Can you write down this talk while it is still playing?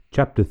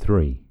Chapter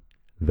 3.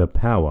 The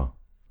Power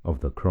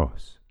of the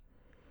Cross.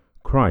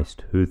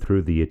 Christ, who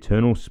through the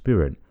eternal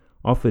Spirit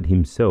offered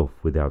himself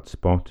without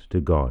spot to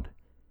God.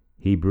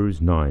 Hebrews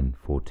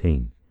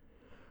 9:14.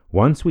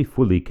 Once we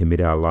fully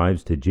commit our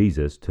lives to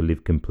Jesus to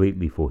live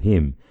completely for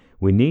him,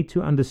 we need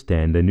to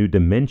understand a new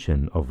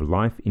dimension of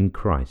life in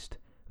Christ,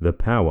 the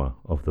power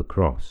of the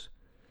cross.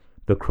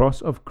 The cross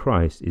of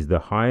Christ is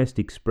the highest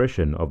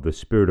expression of the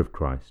Spirit of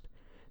Christ.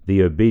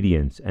 The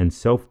obedience and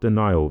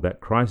self-denial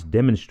that Christ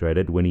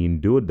demonstrated when he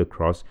endured the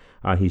cross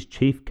are his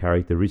chief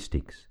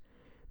characteristics.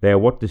 They are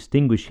what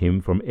distinguish him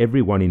from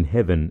everyone in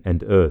heaven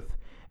and earth,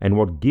 and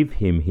what give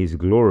him his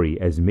glory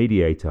as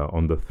mediator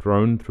on the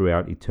throne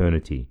throughout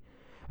eternity.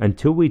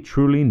 Until we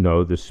truly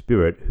know the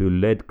Spirit who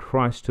led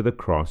Christ to the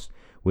cross,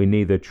 we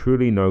neither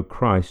truly know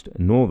Christ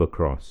nor the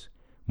cross.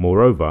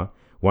 Moreover,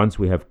 once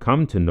we have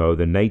come to know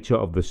the nature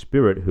of the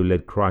Spirit who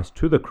led Christ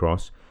to the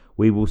cross,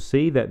 we will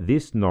see that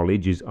this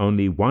knowledge is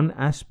only one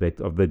aspect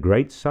of the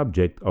great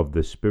subject of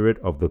the Spirit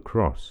of the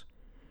cross.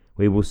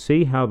 We will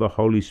see how the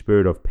Holy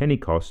Spirit of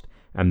Pentecost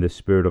and the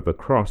Spirit of the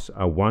cross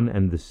are one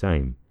and the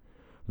same.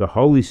 The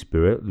Holy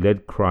Spirit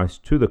led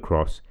Christ to the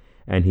cross,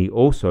 and he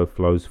also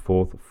flows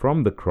forth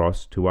from the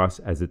cross to us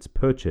as its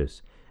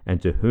purchase,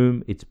 and to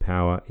whom its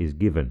power is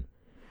given.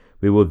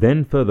 We will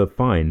then further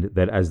find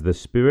that as the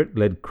Spirit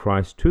led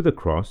Christ to the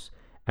cross,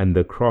 and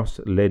the cross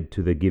led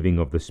to the giving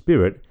of the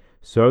Spirit,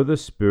 so the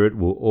Spirit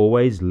will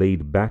always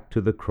lead back to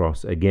the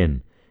cross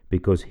again,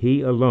 because he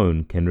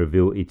alone can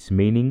reveal its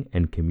meaning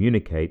and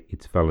communicate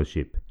its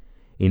fellowship.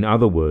 In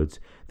other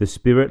words, the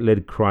Spirit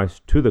led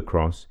Christ to the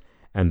cross,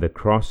 and the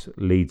cross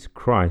leads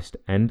Christ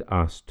and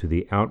us to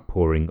the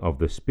outpouring of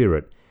the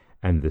Spirit,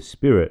 and the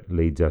Spirit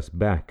leads us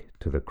back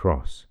to the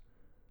cross.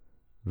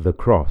 The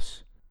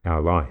cross,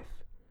 our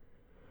life.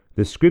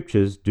 The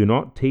Scriptures do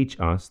not teach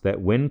us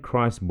that when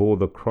Christ bore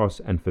the cross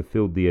and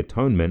fulfilled the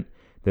atonement,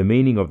 the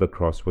meaning of the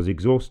cross was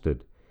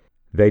exhausted.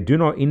 They do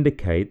not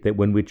indicate that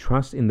when we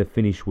trust in the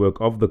finished work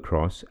of the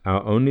cross,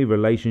 our only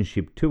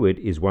relationship to it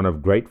is one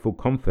of grateful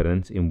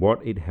confidence in what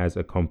it has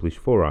accomplished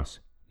for us.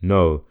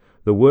 No,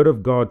 the Word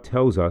of God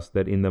tells us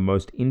that in the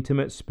most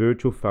intimate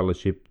spiritual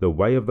fellowship, the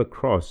way of the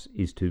cross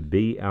is to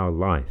be our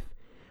life.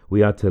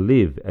 We are to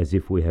live as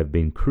if we have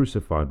been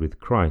crucified with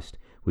Christ,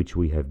 which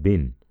we have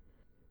been.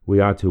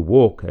 We are to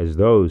walk as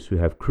those who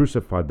have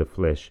crucified the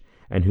flesh,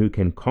 and who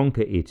can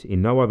conquer it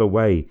in no other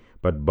way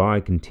but by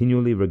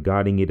continually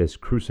regarding it as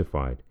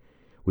crucified.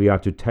 We are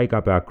to take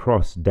up our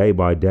cross day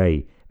by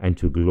day and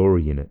to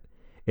glory in it.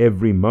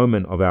 Every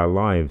moment of our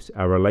lives,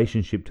 our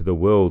relationship to the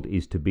world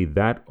is to be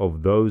that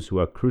of those who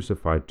are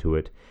crucified to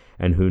it,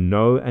 and who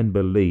know and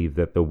believe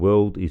that the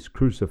world is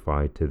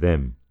crucified to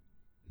them.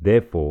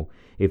 Therefore,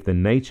 if the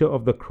nature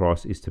of the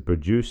cross is to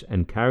produce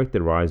and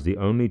characterize the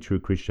only true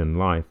Christian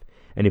life,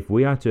 and if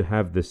we are to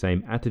have the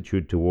same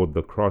attitude toward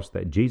the cross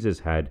that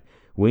Jesus had,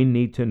 we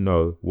need to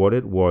know what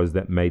it was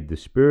that made the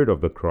Spirit of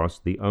the cross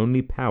the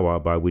only power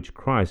by which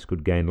Christ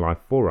could gain life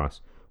for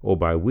us, or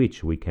by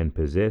which we can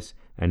possess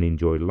and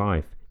enjoy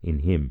life in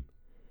him.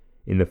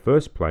 In the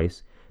first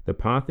place, the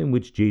path in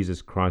which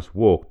Jesus Christ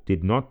walked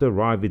did not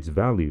derive its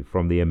value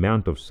from the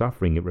amount of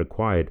suffering it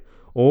required,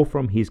 or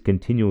from his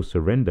continual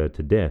surrender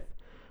to death,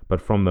 but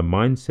from the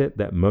mindset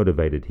that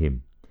motivated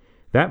him.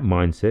 That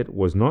mindset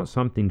was not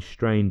something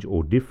strange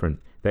or different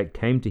that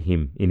came to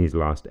him in his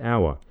last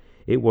hour.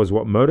 It was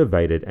what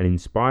motivated and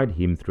inspired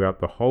him throughout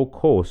the whole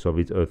course of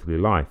his earthly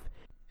life.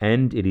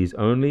 And it is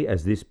only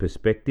as this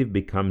perspective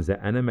becomes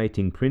the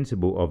animating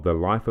principle of the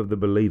life of the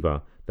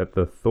believer that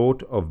the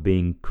thought of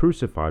being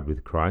crucified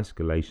with Christ,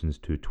 Galatians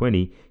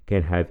 2:20,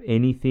 can have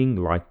anything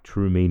like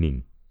true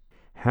meaning.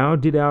 How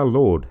did our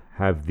Lord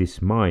have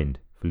this mind,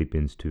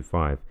 Philippians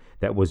 2:5,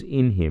 that was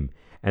in him,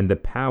 and the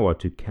power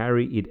to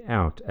carry it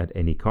out at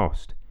any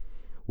cost?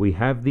 We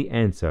have the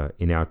answer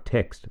in our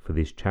text for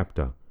this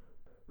chapter.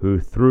 Who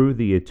through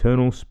the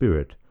eternal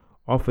Spirit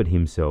offered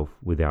himself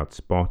without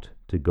spot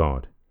to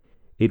God.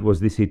 It was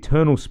this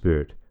eternal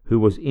Spirit who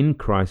was in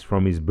Christ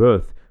from his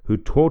birth, who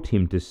taught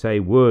him to say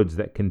words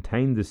that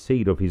contained the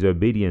seed of his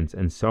obedience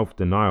and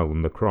self-denial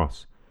on the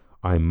cross.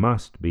 I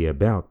must be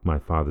about my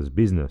Father's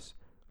business.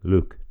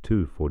 Luke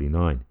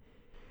 2:49.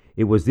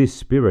 It was this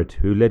Spirit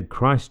who led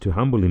Christ to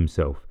humble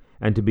himself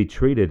and to be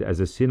treated as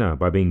a sinner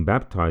by being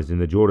baptized in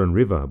the Jordan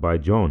River by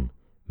John.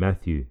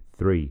 Matthew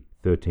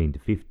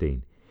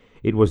 3:13-15.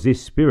 It was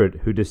this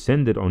Spirit who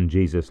descended on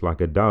Jesus like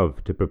a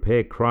dove to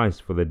prepare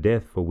Christ for the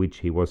death for which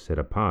he was set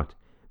apart,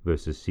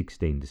 verses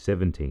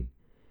 16-17.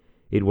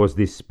 It was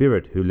this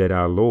Spirit who led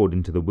our Lord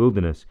into the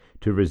wilderness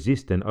to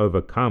resist and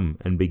overcome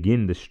and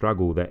begin the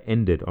struggle that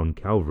ended on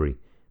Calvary,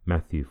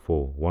 Matthew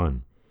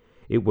 4:1.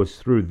 It was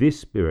through this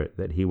Spirit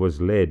that he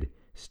was led,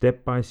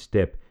 step by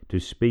step, to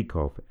speak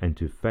of and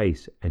to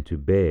face and to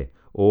bear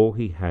all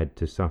he had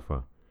to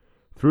suffer.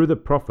 Through the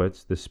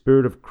prophets, the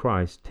Spirit of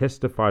Christ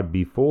testified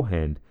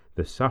beforehand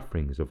the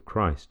sufferings of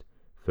Christ,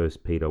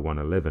 1 Peter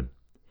 1:11.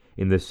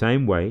 In the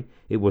same way,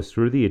 it was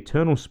through the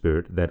eternal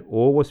Spirit that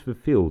all was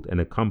fulfilled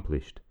and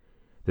accomplished.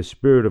 The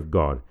Spirit of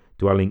God,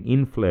 dwelling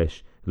in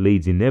flesh,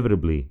 leads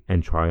inevitably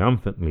and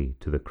triumphantly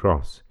to the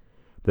cross.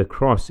 The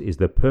cross is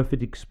the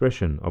perfect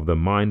expression of the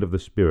mind of the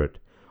Spirit,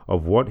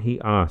 of what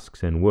He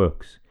asks and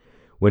works.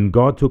 When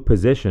God took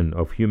possession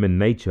of human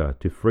nature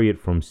to free it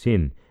from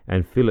sin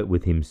and fill it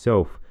with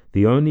Himself,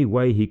 the only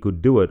way He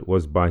could do it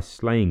was by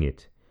slaying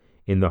it.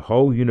 In the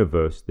whole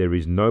universe there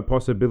is no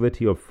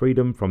possibility of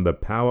freedom from the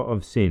power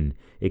of sin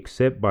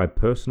except by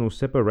personal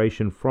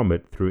separation from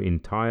it through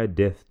entire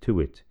death to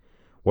it.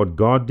 What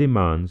God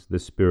demands, the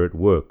Spirit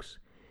works.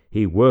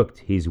 He worked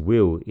His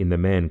will in the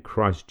man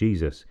Christ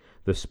Jesus,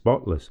 the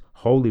spotless,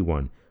 holy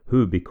one,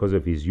 who, because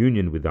of His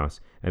union with us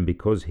and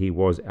because He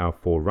was our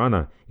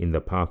forerunner in the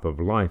path of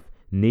life,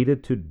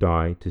 needed to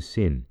die to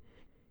sin.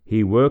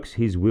 He works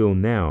His will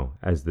now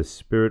as the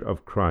Spirit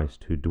of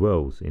Christ who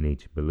dwells in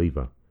each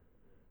believer.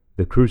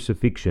 The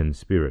Crucifixion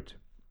Spirit.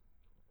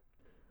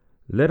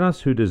 Let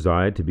us who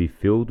desire to be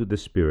filled with the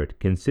Spirit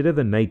consider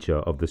the nature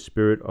of the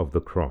Spirit of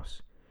the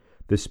cross.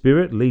 The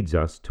Spirit leads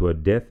us to a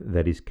death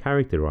that is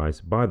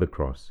characterized by the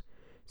cross.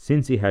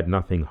 Since He had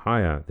nothing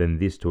higher than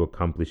this to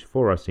accomplish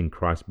for us in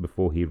Christ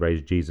before He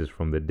raised Jesus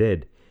from the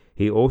dead,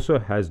 He also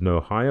has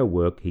no higher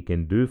work He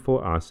can do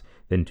for us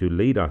than to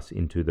lead us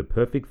into the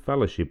perfect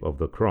fellowship of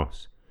the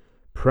cross.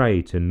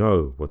 Pray to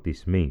know what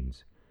this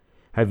means.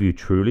 Have you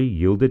truly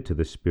yielded to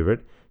the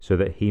Spirit so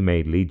that He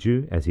may lead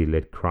you as He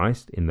led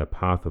Christ in the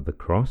path of the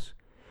cross?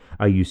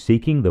 Are you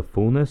seeking the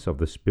fullness of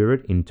the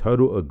Spirit in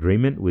total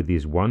agreement with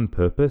His one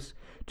purpose,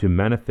 to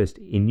manifest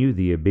in you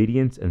the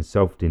obedience and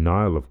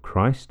self-denial of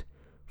Christ?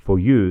 For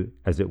you,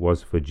 as it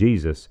was for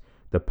Jesus,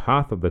 the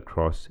path of the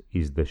cross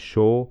is the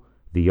sure,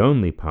 the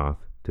only path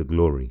to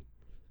glory.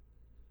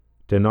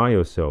 Deny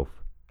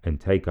yourself and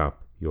take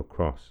up your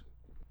cross.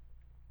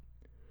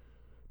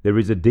 There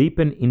is a deep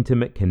and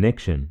intimate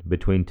connection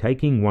between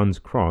taking one's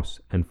cross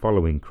and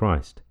following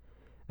Christ.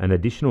 An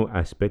additional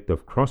aspect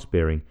of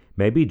cross-bearing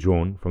may be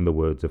drawn from the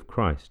words of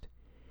Christ.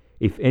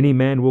 If any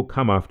man will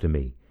come after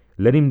me,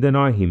 let him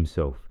deny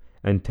himself,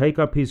 and take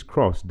up his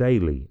cross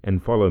daily,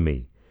 and follow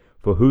me.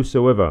 For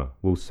whosoever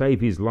will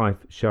save his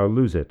life shall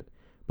lose it,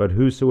 but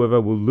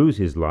whosoever will lose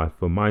his life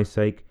for my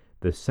sake,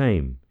 the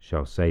same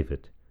shall save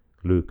it.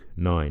 Luke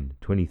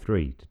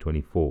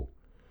 9:23-24.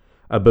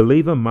 A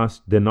believer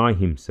must deny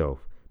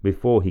himself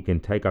before he can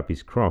take up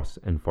his cross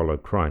and follow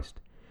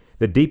Christ.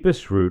 The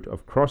deepest root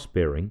of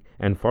cross-bearing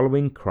and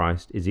following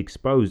Christ is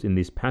exposed in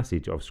this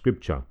passage of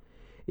Scripture.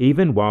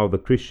 Even while the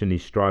Christian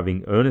is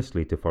striving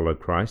earnestly to follow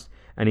Christ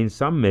and in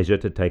some measure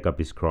to take up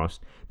his cross,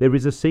 there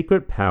is a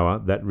secret power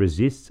that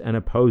resists and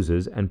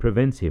opposes and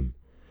prevents him.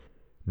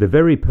 The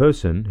very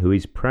person who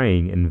is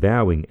praying and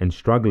vowing and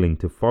struggling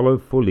to follow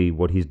fully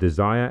what his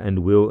desire and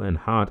will and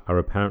heart are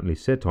apparently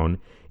set on,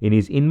 in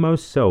his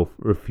inmost self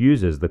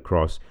refuses the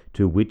cross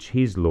to which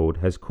his Lord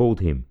has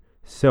called him.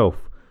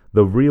 Self,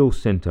 the real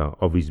center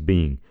of his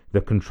being, the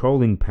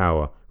controlling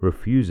power,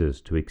 refuses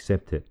to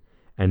accept it.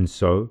 And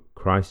so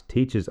Christ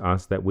teaches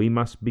us that we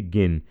must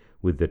begin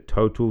with the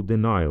total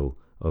denial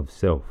of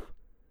self.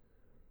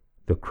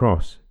 The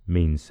cross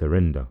means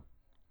surrender.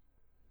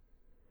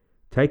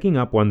 Taking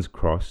up one's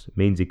cross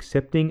means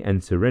accepting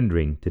and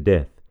surrendering to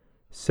death.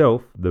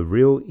 Self, the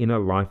real inner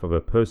life of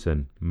a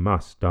person,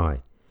 must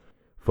die.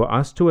 For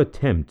us to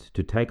attempt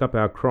to take up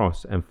our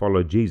cross and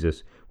follow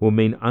Jesus will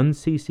mean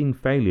unceasing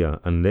failure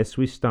unless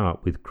we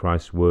start with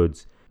Christ's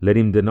words, "Let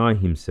him deny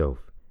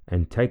himself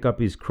and take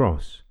up his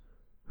cross.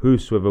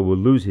 Whosoever will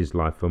lose his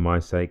life for my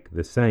sake,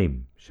 the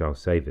same shall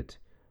save it."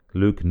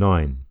 Luke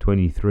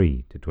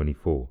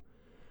 9:23-24.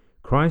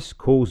 Christ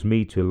calls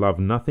me to love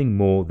nothing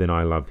more than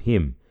I love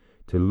him,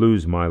 to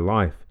lose my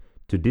life,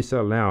 to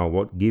disallow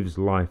what gives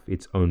life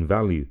its own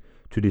value,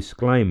 to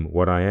disclaim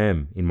what I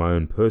am in my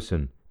own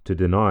person, to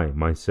deny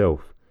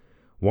myself.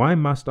 Why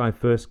must I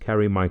first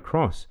carry my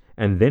cross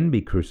and then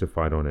be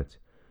crucified on it?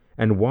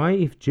 And why,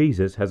 if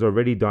Jesus has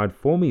already died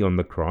for me on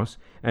the cross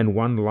and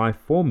won life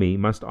for me,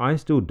 must I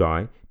still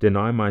die,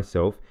 deny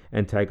myself,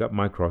 and take up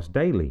my cross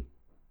daily?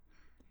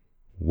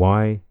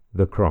 Why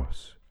the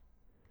cross?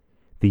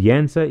 The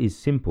answer is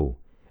simple,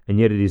 and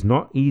yet it is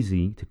not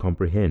easy to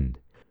comprehend.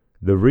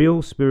 The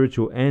real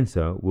spiritual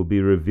answer will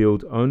be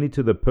revealed only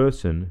to the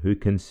person who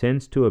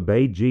consents to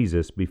obey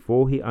Jesus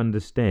before he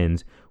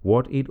understands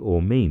what it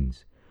all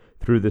means.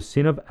 Through the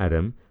sin of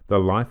Adam, the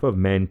life of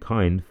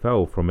mankind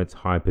fell from its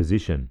high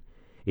position.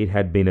 It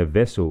had been a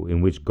vessel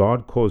in which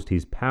God caused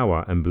his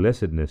power and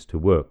blessedness to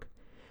work.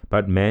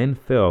 But man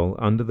fell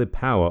under the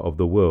power of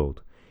the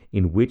world,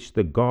 in which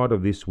the God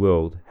of this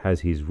world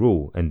has his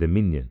rule and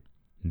dominion.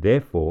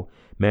 Therefore,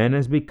 man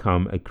has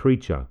become a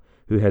creature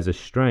who has a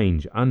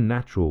strange,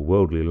 unnatural,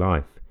 worldly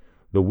life.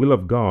 The will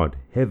of God,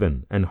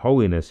 heaven, and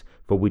holiness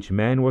for which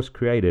man was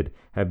created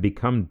have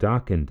become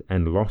darkened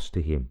and lost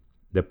to him.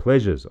 The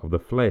pleasures of the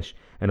flesh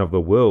and of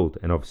the world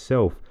and of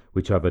self,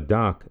 which are the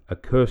dark,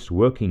 accursed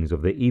workings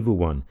of the evil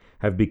one,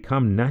 have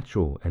become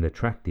natural and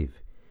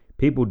attractive.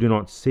 People do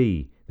not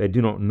see, they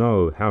do not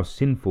know how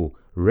sinful,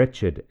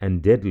 wretched,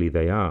 and deadly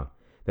they are,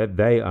 that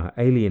they are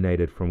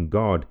alienated from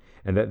God,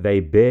 and that they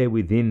bear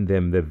within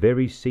them the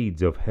very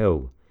seeds of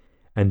hell.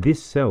 And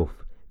this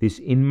self, This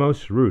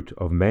inmost root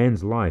of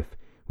man's life,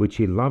 which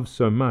he loves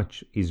so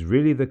much, is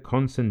really the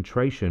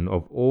concentration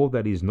of all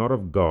that is not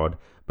of God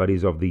but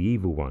is of the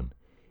evil one,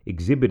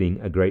 exhibiting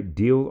a great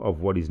deal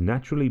of what is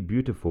naturally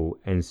beautiful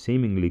and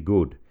seemingly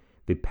good.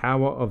 The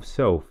power of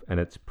self and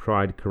its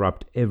pride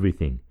corrupt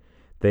everything.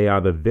 They are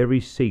the very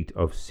seat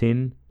of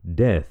sin,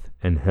 death,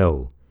 and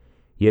hell.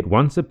 Yet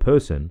once a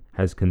person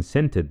has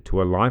consented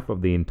to a life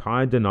of the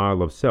entire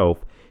denial of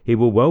self, he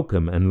will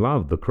welcome and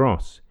love the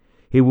cross.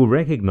 He will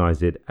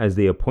recognize it as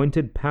the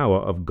appointed power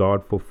of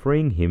God for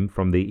freeing him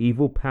from the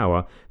evil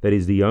power that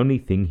is the only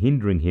thing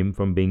hindering him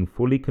from being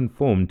fully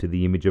conformed to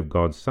the image of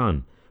God's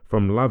Son,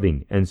 from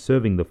loving and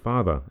serving the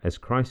Father as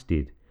Christ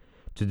did.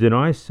 To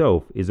deny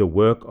self is a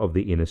work of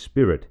the inner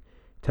spirit.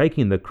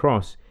 Taking the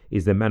cross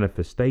is the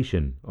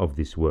manifestation of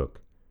this work.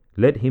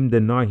 Let him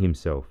deny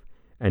himself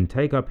and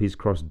take up his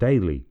cross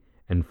daily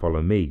and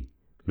follow me.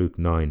 Luke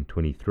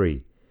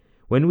 9:23.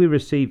 When we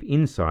receive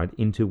insight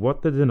into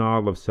what the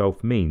denial of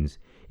self means,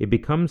 it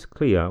becomes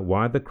clear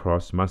why the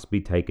cross must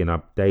be taken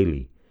up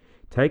daily.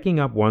 Taking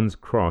up one's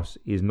cross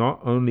is not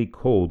only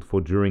called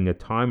for during a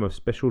time of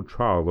special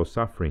trial or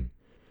suffering.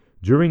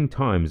 During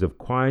times of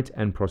quiet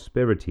and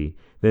prosperity,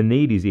 the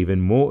need is even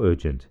more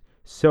urgent.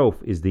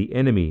 Self is the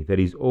enemy that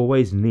is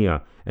always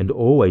near and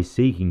always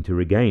seeking to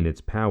regain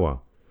its power.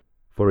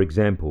 For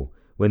example,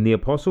 when the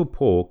Apostle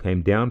Paul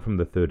came down from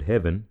the third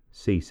heaven,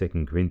 see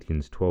 2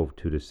 Corinthians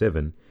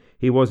 12:2-7,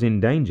 he was in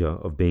danger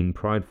of being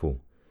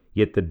prideful.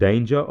 Yet the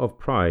danger of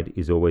pride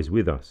is always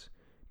with us.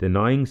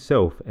 Denying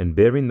self and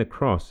bearing the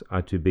cross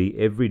are to be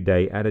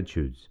everyday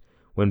attitudes.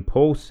 When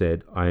Paul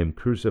said, "I am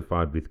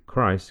crucified with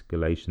Christ,"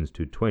 Galatians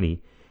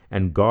 2:20,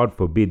 "and God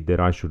forbid that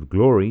I should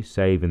glory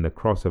save in the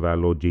cross of our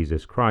Lord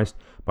Jesus Christ,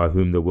 by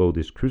whom the world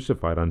is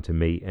crucified unto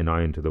me, and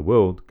I unto the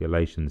world,"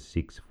 Galatians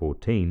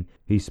 6:14,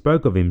 he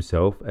spoke of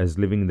himself as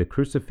living the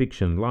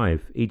crucifixion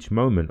life each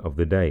moment of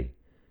the day.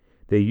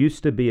 There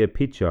used to be a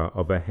picture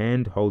of a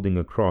hand holding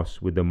a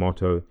cross with the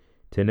motto,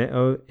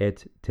 "Teneo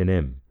et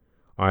tenem,"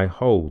 I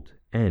hold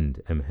and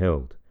am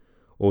held,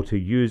 or to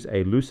use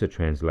a looser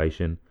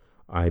translation,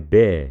 I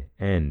bear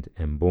and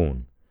am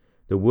borne.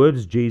 The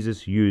words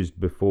Jesus used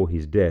before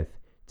his death,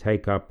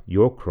 "Take up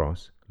your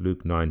cross,"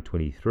 Luke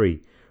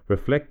 9:23,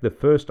 reflect the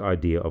first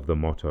idea of the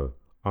motto,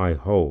 I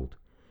hold.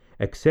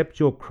 Accept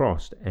your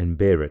cross and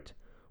bear it.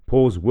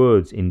 Paul's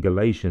words in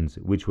Galatians,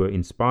 which were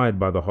inspired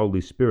by the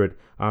Holy Spirit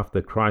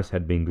after Christ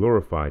had been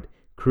glorified,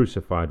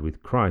 crucified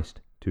with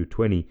Christ,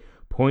 2:20,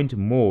 point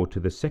more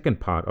to the second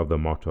part of the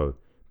motto,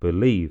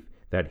 believe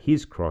that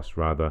his cross,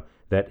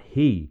 that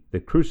he, the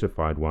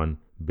crucified one,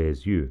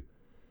 bears you.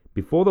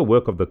 Before the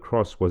work of the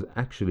cross was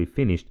actually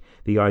finished,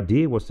 the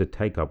idea was to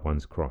take up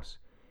one's cross.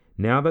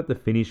 Now that the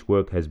finished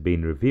work has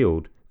been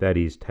revealed, that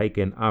is,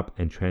 taken up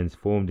and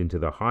transformed into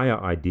the higher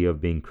idea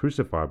of being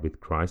crucified with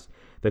Christ,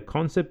 the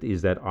concept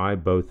is that I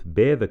both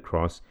bear the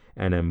cross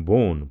and am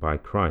borne by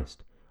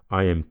Christ.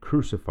 I am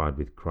crucified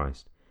with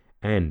Christ,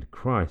 and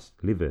Christ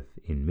liveth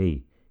in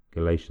me.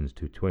 Galatians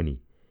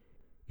 2:20.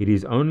 It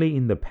is only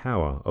in the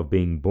power of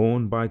being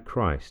borne by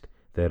Christ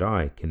that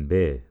I can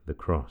bear the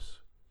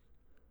cross.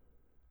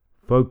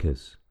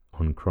 Focus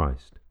on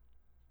Christ.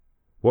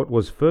 What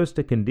was first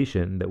a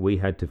condition that we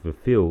had to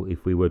fulfill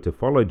if we were to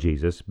follow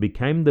Jesus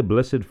became the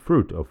blessed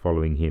fruit of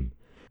following him.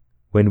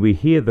 When we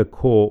hear the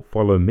call,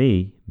 "Follow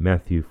me,"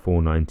 Matthew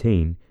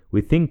 4:19,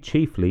 we think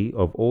chiefly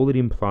of all it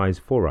implies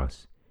for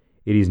us.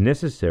 It is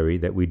necessary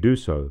that we do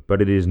so,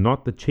 but it is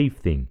not the chief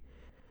thing.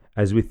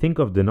 As we think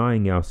of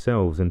denying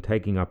ourselves and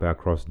taking up our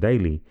cross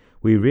daily,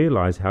 we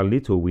realize how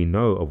little we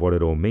know of what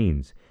it all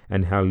means,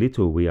 and how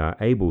little we are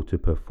able to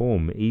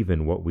perform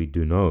even what we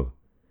do know.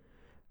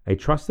 A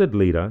trusted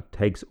leader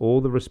takes all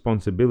the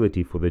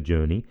responsibility for the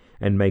journey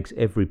and makes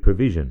every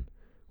provision.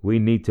 We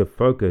need to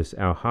focus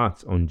our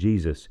hearts on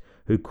Jesus,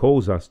 who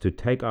calls us to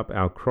take up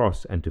our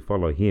cross and to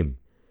follow him.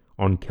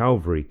 On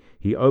Calvary,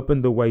 he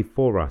opened the way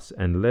for us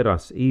and led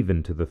us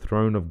even to the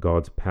throne of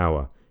God's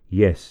power.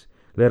 Yes,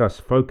 let us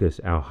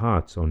focus our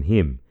hearts on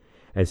him.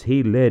 As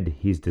he led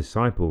his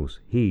disciples,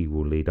 he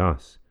will lead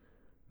us.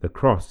 The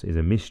cross is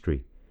a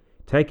mystery.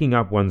 Taking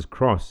up one's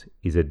cross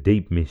is a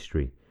deep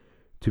mystery.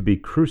 To be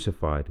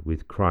crucified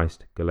with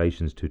Christ,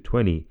 Galatians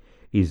 2:20,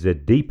 is the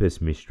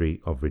deepest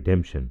mystery of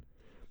redemption.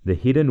 The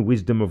hidden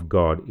wisdom of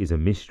God is a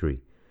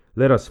mystery.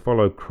 Let us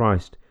follow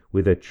Christ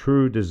with a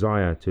true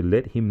desire to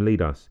let him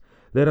lead us.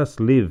 Let us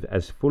live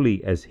as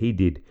fully as he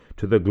did,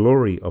 to the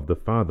glory of the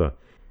Father,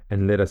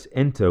 and let us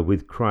enter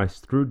with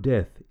Christ through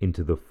death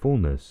into the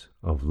fullness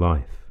of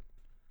life.